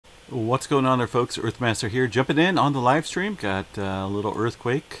What's going on there, folks? Earthmaster here, jumping in on the live stream. Got a little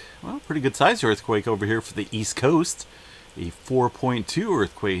earthquake, well, pretty good sized earthquake over here for the East Coast. A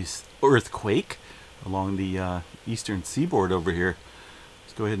 4.2 earthquake along the eastern seaboard over here.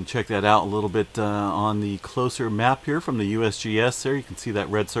 Let's go ahead and check that out a little bit on the closer map here from the USGS. There you can see that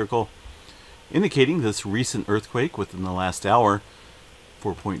red circle indicating this recent earthquake within the last hour.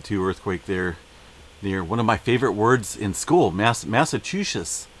 4.2 earthquake there near one of my favorite words in school,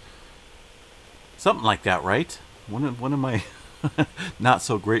 Massachusetts. Something like that, right? One of my not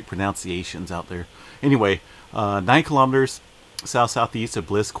so great pronunciations out there. Anyway, 9 kilometers south-southeast of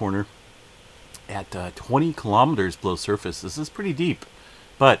Bliss Corner at 20 kilometers below surface. This is pretty deep,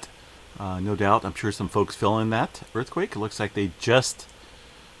 but no doubt, I'm sure some folks feeling that earthquake. It looks like they just,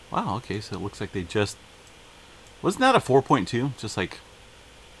 wow, okay, so it looks like they just, wasn't that a 4.2? Just like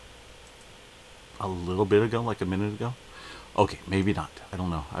a little bit ago, like a minute ago? Okay, maybe not. I don't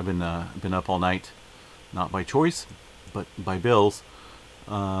know. I've been up all night, not by choice, but by bills.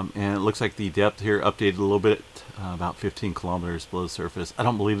 And it looks like the depth here updated a little bit, about 15 kilometers below the surface. I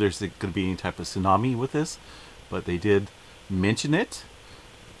don't believe there's going to be any type of tsunami with this, but they did mention it.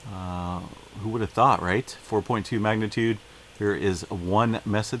 Who would have thought, right? 4.2 magnitude. Here is one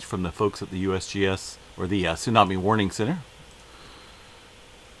message from the folks at the USGS, or the Tsunami Warning Center.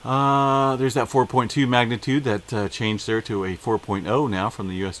 There's that 4.2 magnitude that changed there to a 4.0 now from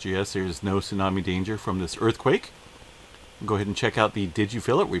the USGS. There's no tsunami danger from this earthquake. Go ahead and check out the Did You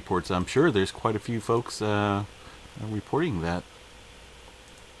Feel It reports. I'm sure there's quite a few folks reporting that.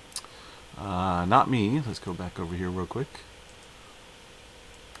 Not me. Let's go back over here real quick.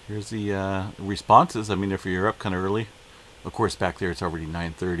 Here's the responses. I mean, if you're up kind of early. Of course, back there it's already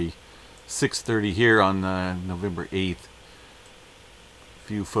 9:30. 6:30 here on November 8th.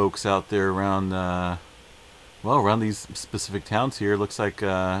 Few folks out there around well, around these specific towns here. Looks like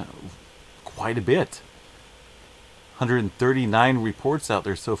quite a bit. 139 reports out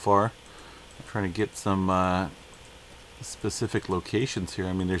there so far. I'm trying to get some specific locations here.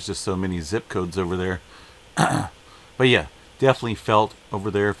 I mean, there's just so many zip codes over there. But yeah, definitely felt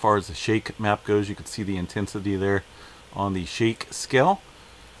over there. As far as the shake map goes, you can see the intensity there on the shake scale.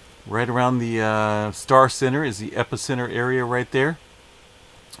 Right around the star center is the epicenter area right there.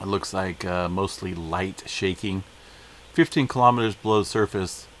 It looks like mostly light shaking. 15 kilometers below the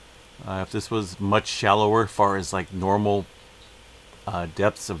surface. If this was much shallower, as far as like normal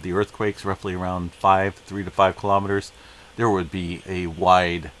depths of the earthquakes, roughly around 3 to 5 kilometers, there would be a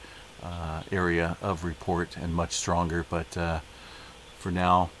wide area of report and much stronger. But for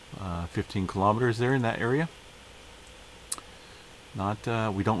now, 15 kilometers there in that area.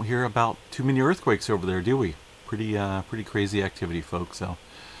 Not, we don't hear about too many earthquakes over there, do we? Pretty crazy activity, folks. So.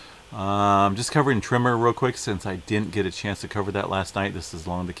 Just covering Tremor real quick since I didn't get a chance to cover that last night. This is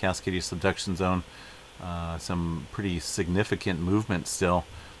along the Cascadia subduction zone. Some pretty significant movement still.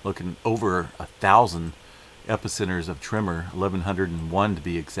 Looking over 1,000 epicenters of tremor, 1,101 to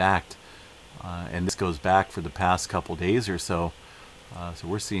be exact. And this goes back for the past couple days or so. So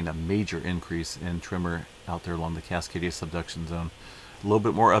we're seeing a major increase in tremor out there along the Cascadia subduction zone. A little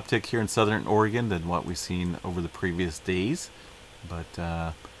bit more uptick here in southern Oregon than what we've seen over the previous days.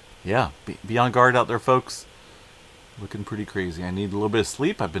 But yeah, be on guard out there, folks. Looking pretty crazy. I need a little bit of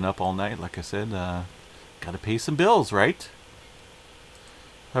sleep. I've been up all night, like I said. Got to pay some bills, right?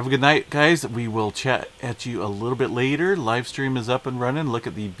 Have a good night, guys. We will chat at you a little bit later. Live stream is up and running. Look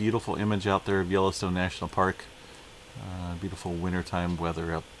at the beautiful image out there of Yellowstone National Park. Beautiful wintertime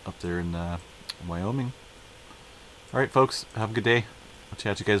weather up there in Wyoming. All right, folks. Have a good day. I'll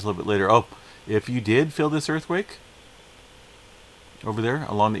chat you guys a little bit later. Oh, if you did feel this earthquake over there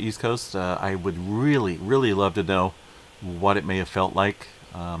along the East Coast, I would really love to know what it may have felt like.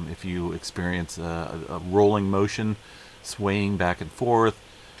 If you experience a rolling motion, swaying back and forth,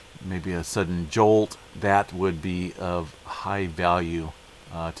 maybe a sudden jolt, that would be of high value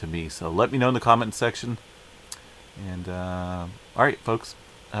to me. So let me know in the comment section. And all right, folks,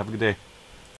 have a good day.